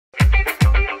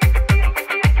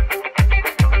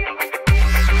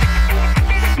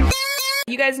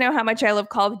guys know how much I love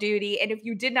Call of Duty. And if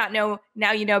you did not know,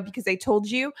 now you know because I told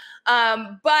you.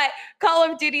 But Call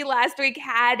of Duty last week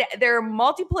had their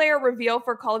multiplayer reveal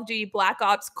for Call of Duty Black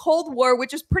Ops Cold War,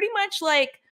 which is pretty much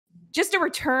like just a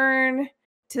return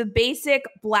to the basic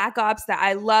Black Ops that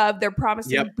I love. They're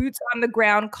promising boots on the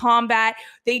ground combat.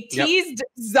 They teased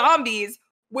zombies,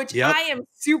 which I am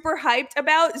super hyped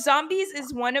about. Zombies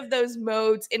is one of those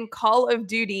modes in Call of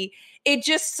Duty. It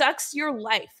just sucks your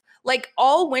life. Like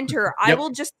all winter, I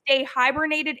will just stay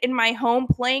hibernated in my home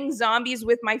playing zombies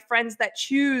with my friends that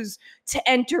choose to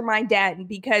enter my den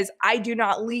because I do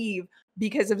not leave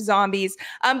because of zombies.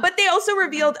 But they also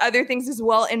revealed other things as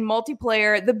well in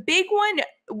multiplayer. The big one,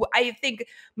 I think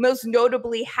most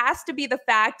notably, has to be the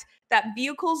fact that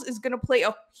vehicles is going to play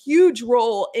a huge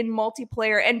role in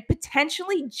multiplayer and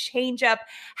potentially change up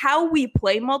how we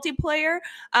play multiplayer.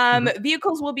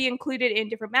 Vehicles will be included in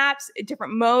different maps,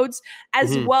 different modes,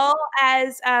 as well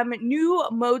as new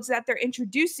modes that they're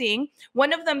introducing.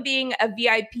 One of them being a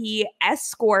VIP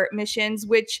escort missions,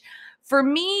 which for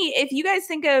me, if you guys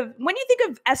think of, when you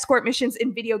think of escort missions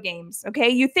in video games, okay,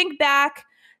 you think back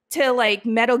to like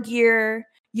Metal Gear,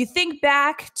 you think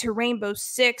back to Rainbow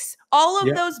Six, all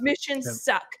of those missions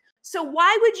suck. So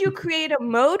why would you create a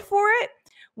mode for it?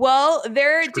 Well,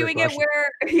 they're doing it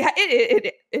where,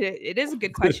 it is a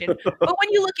good question. But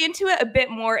when you look into it a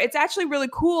bit more, it's actually really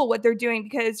cool what they're doing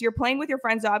because you're playing with your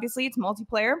friends. Obviously, it's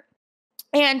multiplayer.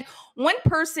 And one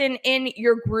person in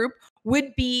your group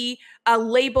would be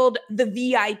labeled the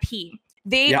VIP.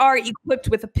 They are equipped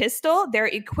with a pistol. They're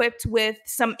equipped with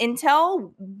some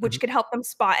intel, which could help them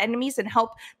spot enemies and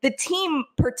help the team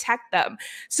protect them.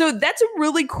 So that's a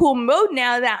really cool mode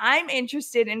now that I'm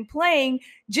interested in playing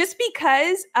just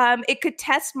because it could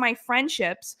test my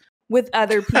friendships with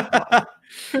other people.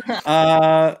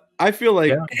 I feel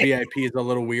like VIP is a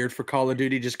little weird for Call of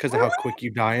Duty just because of how quick you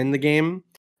die in the game.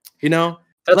 You know?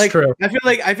 That's true. I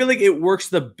feel like it works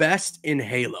the best in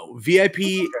Halo. VIP,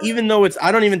 even though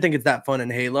I don't even think it's that fun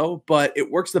in Halo, but it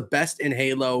works the best in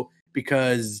Halo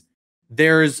because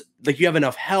there's like you have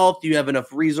enough health, you have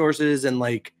enough resources, and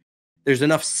like there's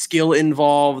enough skill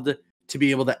involved to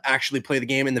be able to actually play the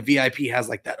game. And the VIP has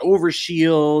like that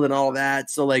overshield and all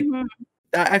that. So like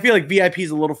I feel like VIP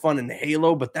is a little fun in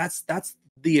Halo, but that's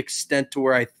the extent to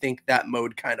where I think that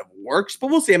mode kind of works. But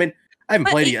we'll see. I mean, I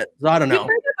haven't played it yet, so I don't know. You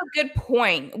bring up a good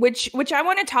point, which I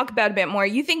want to talk about a bit more.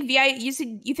 You think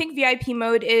VIP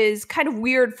mode is kind of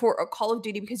weird for a Call of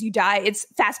Duty because you die. It's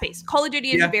fast paced. Call of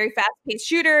Duty is a very fast paced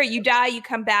shooter. You die, you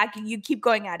come back, and you keep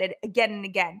going at it again and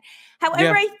again.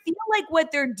 However, I feel like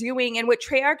what they're doing and what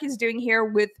Treyarch is doing here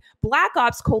with Black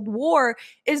Ops Cold War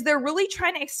is they're really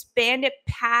trying to expand it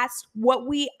past what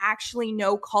we actually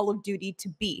know Call of Duty to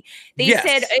be. They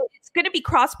said it's going to be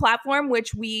cross-platform,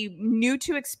 which we knew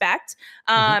to expect,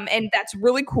 and that's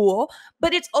really cool.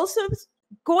 But it's also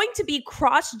going to be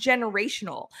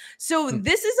cross-generational. So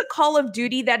this is a Call of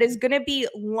Duty that is going to be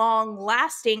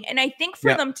long-lasting. And I think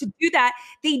for them to do that,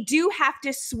 they do have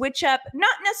to switch up,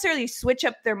 not necessarily switch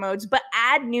up their modes, but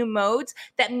add new modes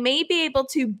that may be able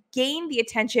to gain the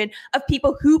attention of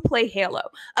people who play Halo,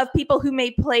 of people who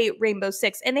may play Rainbow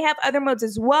Six. And they have other modes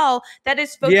as well that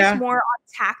is focused more on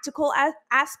tactical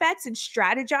aspects and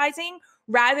strategizing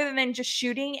rather than just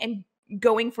shooting and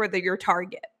going for your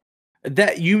target.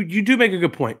 That you do make a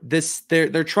good point.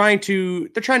 They're trying to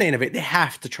innovate. They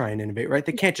have to try and innovate, right?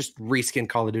 They can't just reskin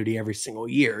Call of Duty every single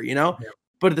year, you know?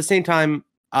 But at the same time,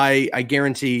 I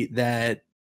guarantee that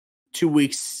 2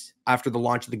 weeks after the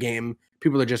launch of the game,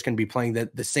 people are just going to be playing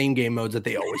the same game modes that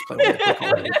they always play when they play Call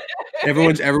of Duty.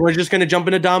 Everyone's just going to jump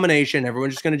into domination.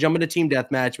 Everyone's just going to jump into team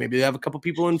deathmatch. Maybe they have a couple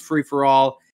people in free for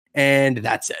all, and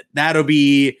that's it. That'll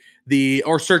be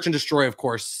or search and destroy, of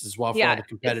course, as well for all the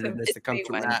competitiveness that comes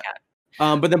from that.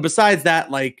 But then besides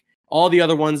that, like all the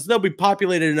other ones, they'll be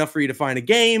populated enough for you to find a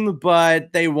game,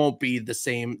 but they won't be the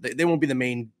same. They won't be the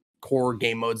main core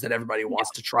game modes that everybody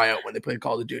wants to try out when they play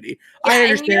Call of Duty. I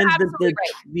understand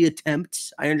the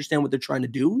attempt. I understand what they're trying to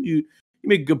do. You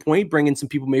make a good point, bringing some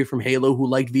people maybe from Halo who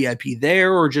liked VIP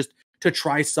there, or just to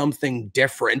try something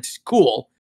different. Cool.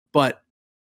 But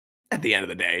at the end of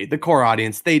the day, the core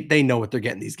audience, they know what they're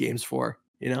getting these games for.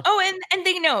 You know? Oh, and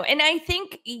they know. And I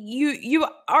think you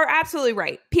are absolutely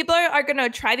right. People are going to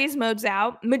try these modes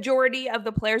out. Majority of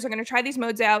the players are going to try these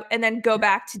modes out and then go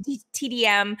back to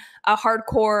TDM,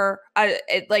 hardcore,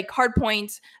 like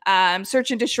hardpoint,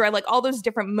 search and destroy, like all those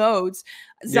different modes,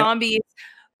 zombies.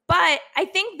 But I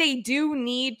think they do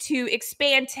need to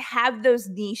expand to have those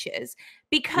niches.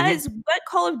 Because what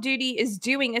Call of Duty is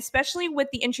doing, especially with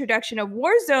the introduction of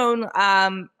Warzone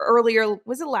earlier,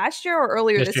 was it last year or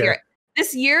earlier this year?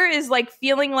 this year is like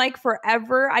feeling like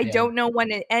forever. I don't know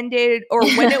when it ended or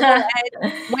when it will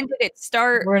end. When did it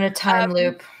start? We're in a time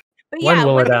loop. But when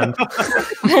will it end?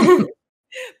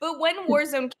 But when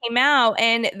Warzone came out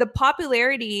and the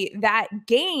popularity that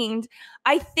gained,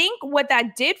 I think what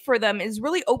that did for them is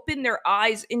really open their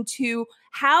eyes into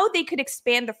how they could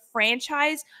expand the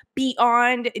franchise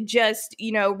beyond just,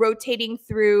 rotating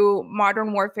through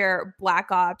Modern Warfare,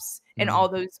 Black Ops, and all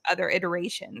those other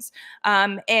iterations.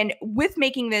 And with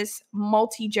making this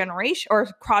multi-generation or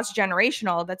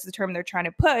cross-generational, that's the term they're trying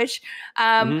to push,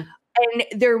 and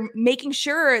they're making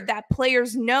sure that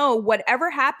players know whatever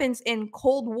happens in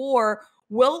Cold War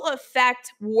will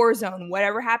affect Warzone.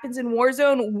 Whatever happens in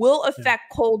Warzone will affect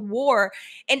Cold War.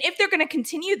 And if they're going to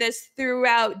continue this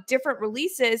throughout different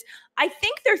releases, I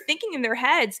think they're thinking in their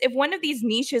heads, if one of these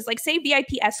niches, like say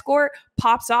VIP Escort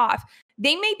pops off,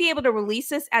 they may be able to release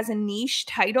this as a niche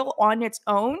title on its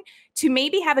own to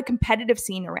maybe have a competitive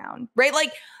scene around, right?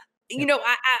 Like,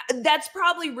 that's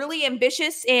probably really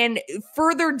ambitious and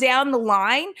further down the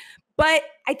line, but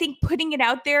I think putting it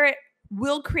out there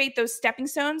will create those stepping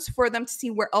stones for them to see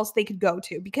where else they could go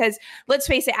to. Because let's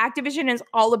face it, Activision is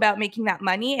all about making that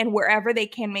money, and wherever they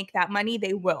can make that money,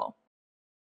 they will.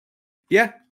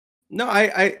 Yeah, no,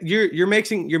 you're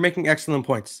making excellent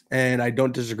points, and I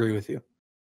don't disagree with you.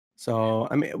 So,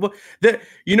 I mean, well,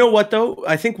 you know what though?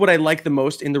 I think what I like the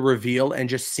most in the reveal and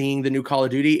just seeing the new Call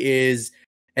of Duty is,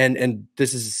 and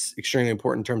this is extremely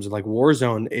important in terms of like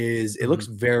Warzone, is it looks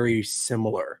very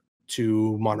similar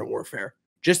to Modern Warfare,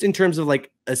 just in terms of like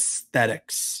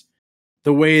aesthetics,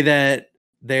 the way that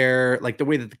they're like, the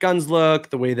way that the guns look,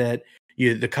 the way that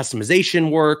the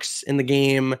customization works in the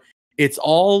game. It's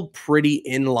all pretty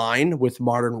in line with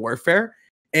Modern Warfare.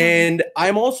 And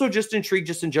I'm also just intrigued,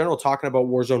 just in general, talking about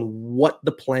Warzone, what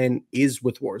the plan is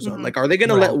with Warzone. Like, are they going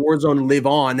to let Warzone live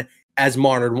on as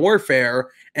Modern Warfare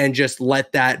and just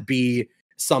let that be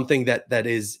something that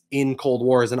is in Cold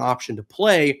War as an option to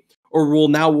play? Or will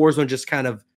now Warzone just kind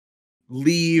of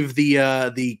leave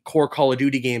the core Call of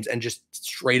Duty games and just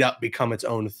straight up become its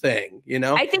own thing,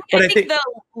 I think the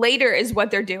later is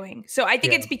what they're doing. So I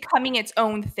think it's becoming its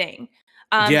own thing.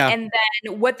 And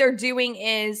then what they're doing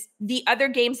is the other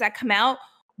games that come out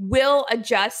will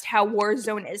adjust how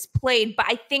Warzone is played, but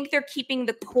I think they're keeping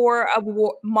the core of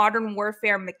Modern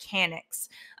Warfare mechanics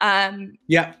in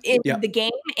the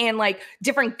game, and like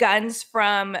different guns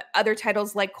from other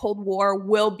titles like Cold War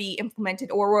will be implemented,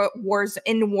 or wars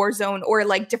in Warzone, or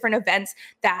like different events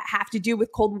that have to do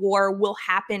with Cold War will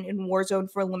happen in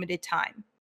Warzone for a limited time.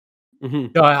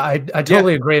 No, I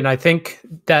totally agree, and I think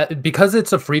that because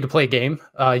it's a free-to-play game,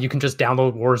 you can just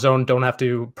download Warzone, don't have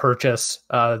to purchase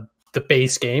the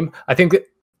base game. I think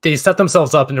they set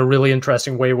themselves up in a really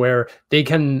interesting way where they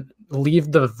can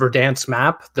leave the Verdansk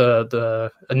map, the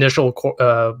initial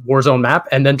Warzone map,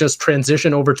 and then just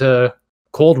transition over to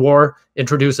Cold War,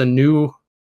 introduce a new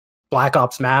Black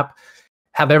Ops map,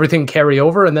 have everything carry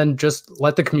over, and then just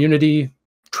let the community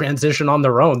transition on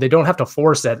their own. They don't have to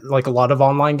force it like a lot of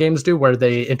online games do, where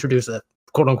they introduce a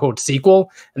quote-unquote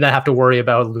sequel and then have to worry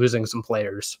about losing some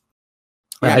players.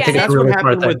 Yeah, I think that's really what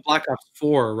happened with Black Ops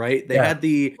 4, right? They had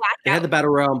the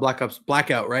Battle Royale Black Ops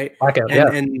Blackout, right?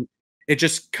 And it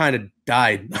just kind of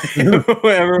died.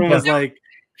 Everyone was like,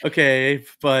 okay,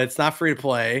 but it's not free to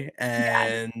play,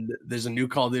 and there's a new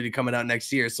Call of Duty coming out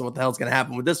next year, so what the hell's going to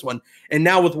happen with this one? And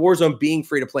now with Warzone being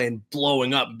free to play and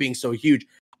blowing up, being so huge,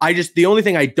 the only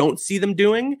thing I don't see them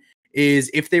doing is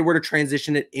if they were to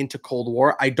transition it into Cold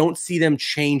War, I don't see them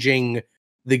changing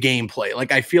the gameplay.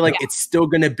 Like, I feel like it's still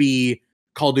going to be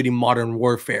Call of Duty Modern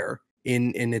Warfare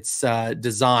in its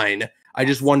design. I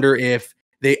just wonder if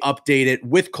they update it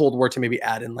with Cold War to maybe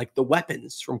add in like the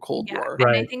weapons from Cold War,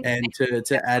 and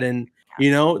to add in,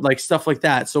 like stuff like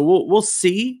that. So we'll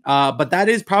see. But that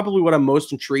is probably what I'm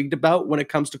most intrigued about when it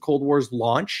comes to Cold War's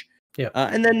launch. Yeah.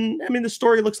 And then, I mean, the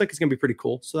story looks like it's going to be pretty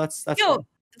cool. So that's fun.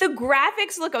 The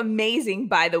graphics look amazing,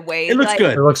 by the way. It looks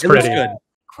good. It looks pretty good.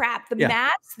 Crap. The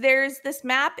maps, there's this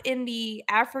map in the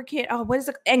African, what is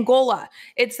it? Angola.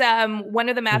 It's one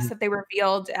of the maps that they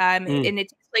revealed, and it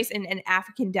takes place in an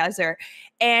African desert.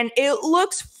 And it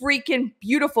looks freaking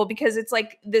beautiful because it's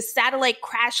like the satellite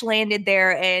crash landed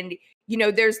there, and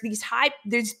there's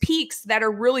there's peaks that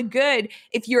are really good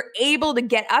if you're able to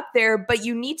get up there, but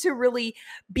you need to really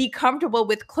be comfortable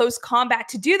with close combat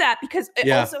to do that, because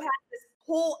it also has this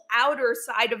whole outer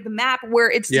side of the map where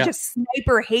it's just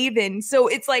sniper haven. So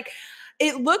it's like,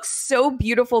 it looks so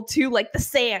beautiful too, like the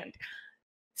sand.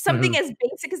 Something as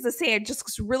basic as the sand just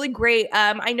looks really great.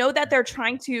 I know that they're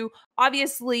trying to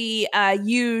obviously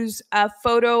use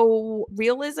photo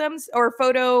realisms or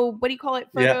photo, what do you call it?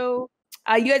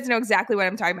 You guys know exactly what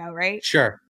I'm talking about, right?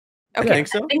 Sure. Okay. I think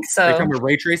so. I think Are you so. talking about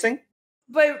ray tracing?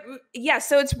 But yeah,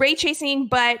 so it's ray tracing,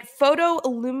 but photo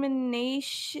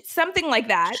illumination, something like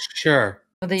that. Sure.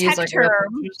 They use like real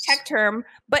pictures. Tech term,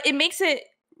 but it makes it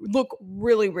look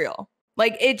really real.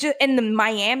 Like it just in the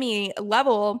Miami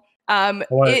level,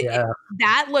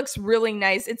 that looks really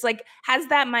nice. It's like has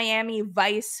that Miami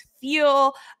Vice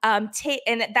feel. And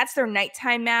that's their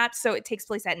nighttime map, so it takes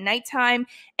place at nighttime,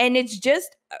 and it's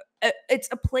just it's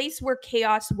a place where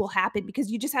chaos will happen because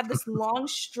you just have this long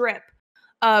strip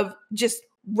of just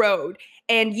road,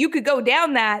 and you could go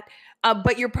down that.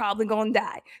 But you're probably going to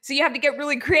die. So you have to get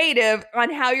really creative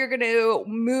on how you're going to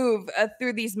move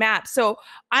through these maps. So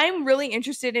I'm really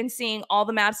interested in seeing all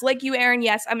the maps. Like you, Aaron,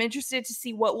 yes, I'm interested to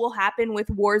see what will happen with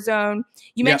Warzone.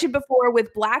 You mentioned before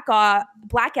with Blackout,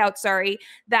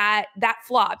 that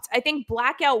flopped. I think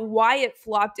Blackout, why it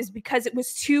flopped is because it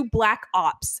was too Black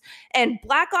Ops. And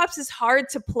Black Ops is hard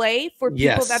to play for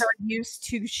people that are used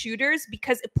to shooters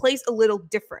because it plays a little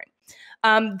different.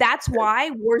 That's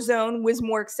why Warzone was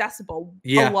more accessible.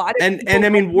 Yeah, a lot of and I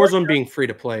mean Warzone being free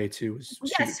to play too is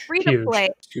yes, huge. free to play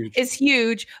is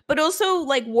huge, but also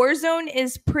like Warzone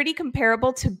is pretty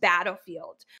comparable to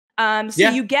Battlefield. So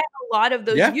you get a lot of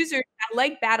those users that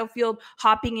like Battlefield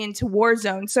hopping into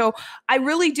Warzone. So I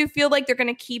really do feel like they're going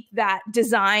to keep that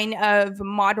design of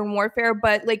Modern Warfare.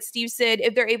 But like Steve said,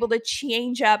 if they're able to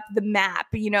change up the map,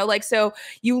 you know, like so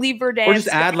you leave Verdansk. Or just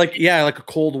add like a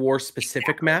Cold War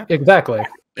specific map. Exactly.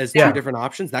 As two different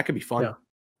options. That could be fun.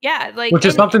 Yeah. Like which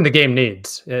is something the game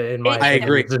needs, in my opinion. I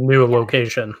agree. It's a new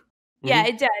location. Yeah,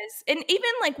 it does. And even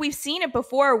like we've seen it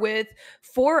before with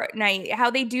Fortnite,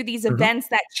 how they do these events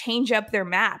that change up their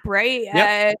map, right?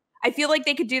 Yep. I feel like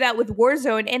they could do that with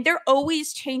Warzone, and they're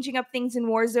always changing up things in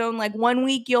Warzone. Like one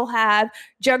week you'll have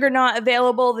Juggernaut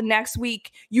available, the next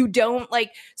week you don't.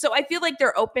 Like, so I feel like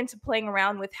they're open to playing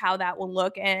around with how that will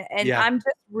look, and I'm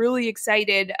just really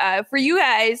excited for you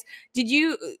guys.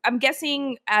 I'm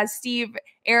guessing, Steve,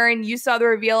 Aaron, you saw the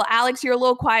reveal. Alex, you're a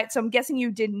little quiet, so I'm guessing you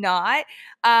did not.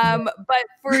 But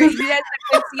for you guys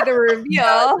that could see the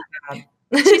reveal,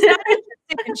 she's not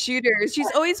interested in shooters. She's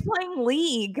always playing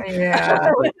League.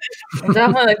 Yeah, I'm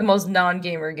definitely like the most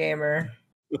non-gamer gamer.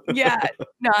 Yeah,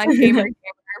 non-gamer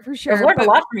for sure. I've learned a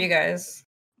lot from you guys.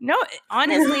 No,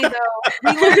 honestly though,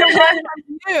 we learned a lot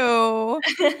from you.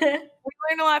 We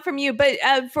learned a lot from you. But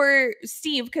for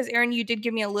Steve, because Aaron, you did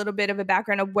give me a little bit of a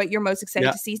background of what you're most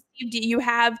excited to see. Steve, do you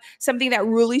have something that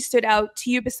really stood out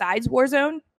to you besides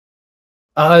Warzone?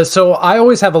 So I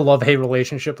always have a love-hate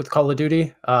relationship with Call of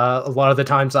Duty. A lot of the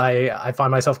times I find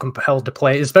myself compelled to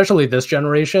play, especially this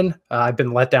generation. I've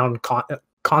been let down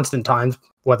constant times,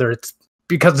 whether it's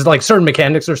because it's like certain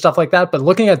mechanics or stuff like that. But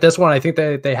looking at this one, I think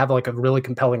they have like a really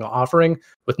compelling offering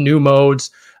with new modes.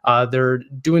 They're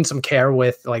doing some care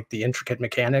with like the intricate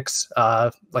mechanics,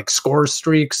 like score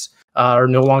streaks. Are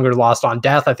no longer lost on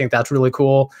death. I think that's really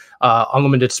cool.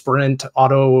 Unlimited sprint,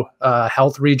 auto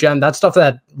health regen, that's stuff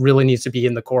that really needs to be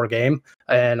in the core game.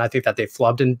 And I think that they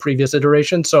flubbed in previous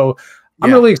iterations. So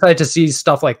I'm really excited to see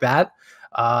stuff like that.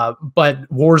 But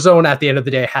Warzone at the end of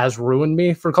the day has ruined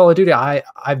me for Call of Duty.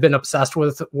 I've been obsessed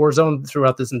with Warzone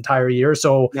throughout this entire year.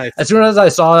 So as soon as I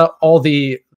saw all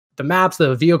the maps,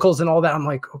 the vehicles and all that, I'm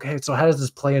like, okay, so how does this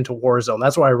play into Warzone?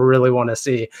 That's what I really want to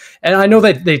see. And I know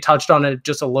that they touched on it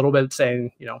just a little bit,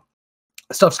 saying, you know,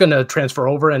 stuff's going to transfer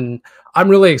over, and I'm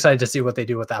really excited to see what they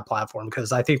do with that platform,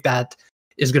 because I think that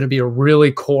is going to be a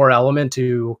really core element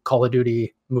to Call of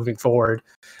Duty moving forward.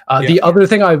 The other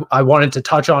thing I wanted to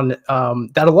touch on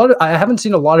that I haven't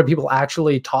seen a lot of people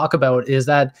actually talk about is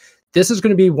that this is going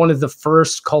to be one of the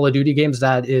first Call of Duty games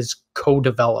that is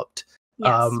co-developed.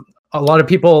 Yes. A lot of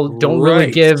people don't really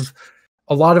give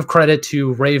a lot of credit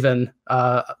to Raven,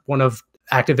 one of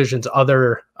Activision's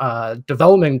other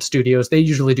development studios. They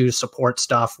usually do support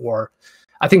stuff, or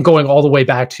I think going all the way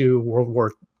back to World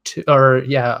War II,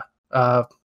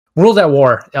 World at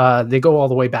War. They go all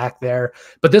the way back there.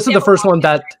 But this is the first one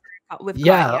that,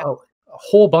 a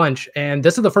whole bunch. And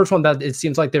this is the first one that it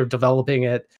seems like they're developing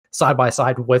it side by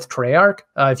side with Treyarch.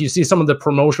 If you see some of the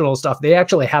promotional stuff, they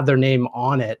actually have their name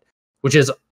on it, which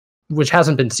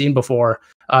hasn't been seen before.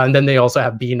 And then they also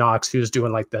have Beanox, who's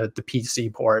doing like the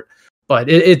PC port. But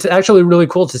it's actually really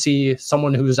cool to see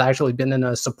someone who's actually been in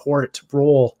a support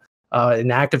role in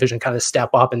Activision kind of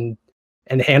step up and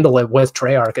handle it with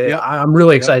Treyarch. I'm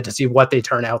really excited to see what they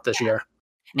turn out this year.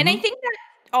 And I think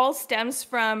that all stems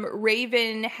from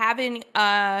Raven having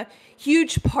a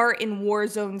huge part in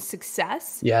Warzone's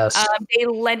success. Yes. They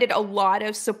lended a lot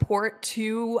of support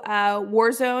to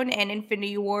Warzone and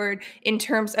Infinity Ward in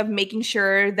terms of making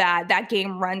sure that that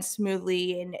game runs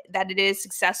smoothly and that it is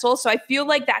successful. So I feel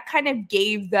like that kind of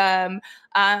gave them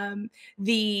I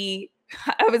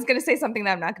was going to say something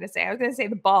that I'm not going to say. I was going to say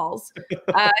the balls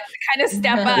to kind of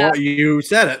step up. Well, you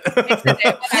said it. Step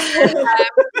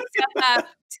up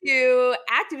to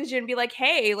Activision and be like,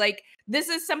 hey, like, this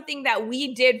is something that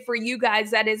we did for you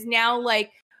guys that is now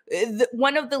like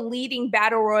one of the leading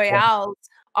battle royales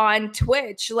on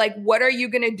Twitch. Like, what are you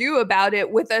going to do about it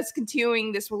with us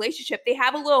continuing this relationship? They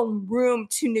have a little room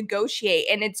to negotiate.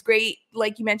 And it's great,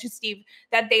 like you mentioned, Steve,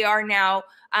 that they are now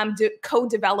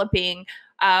co-developing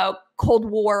Cold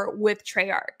War with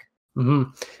Treyarch. Mm-hmm.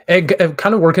 And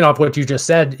kind of working off what you just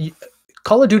said,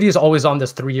 Call of Duty is always on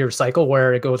this 3-year cycle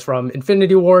where it goes from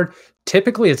Infinity Ward.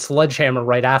 Typically, it's Sledgehammer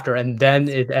right after, and then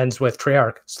it ends with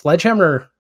Treyarch. Sledgehammer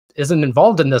isn't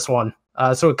involved in this one.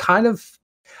 So it kind of,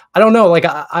 I don't know, like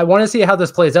I want to see how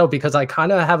this plays out because I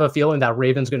kind of have a feeling that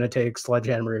Raven's going to take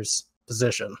Sledgehammer's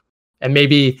position. And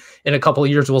maybe in a couple of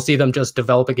years, we'll see them just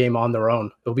develop a game on their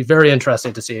own. It'll be very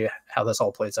interesting to see how this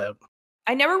all plays out.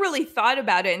 I never really thought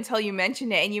about it until you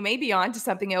mentioned it, and you may be onto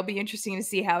something. It'll be interesting to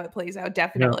see how it plays out,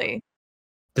 definitely. Yeah.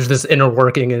 There's this inner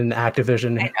working in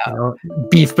Activision,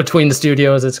 beef between the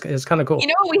studios. It's kind of cool. You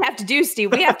know what we have to do,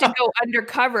 Steve? We have to go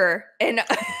undercover and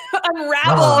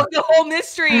unravel the whole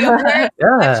mystery of where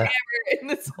in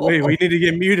this whole. Wait, we need to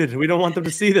get muted. We don't want them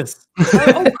to see this.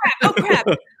 Oh crap!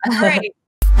 All right.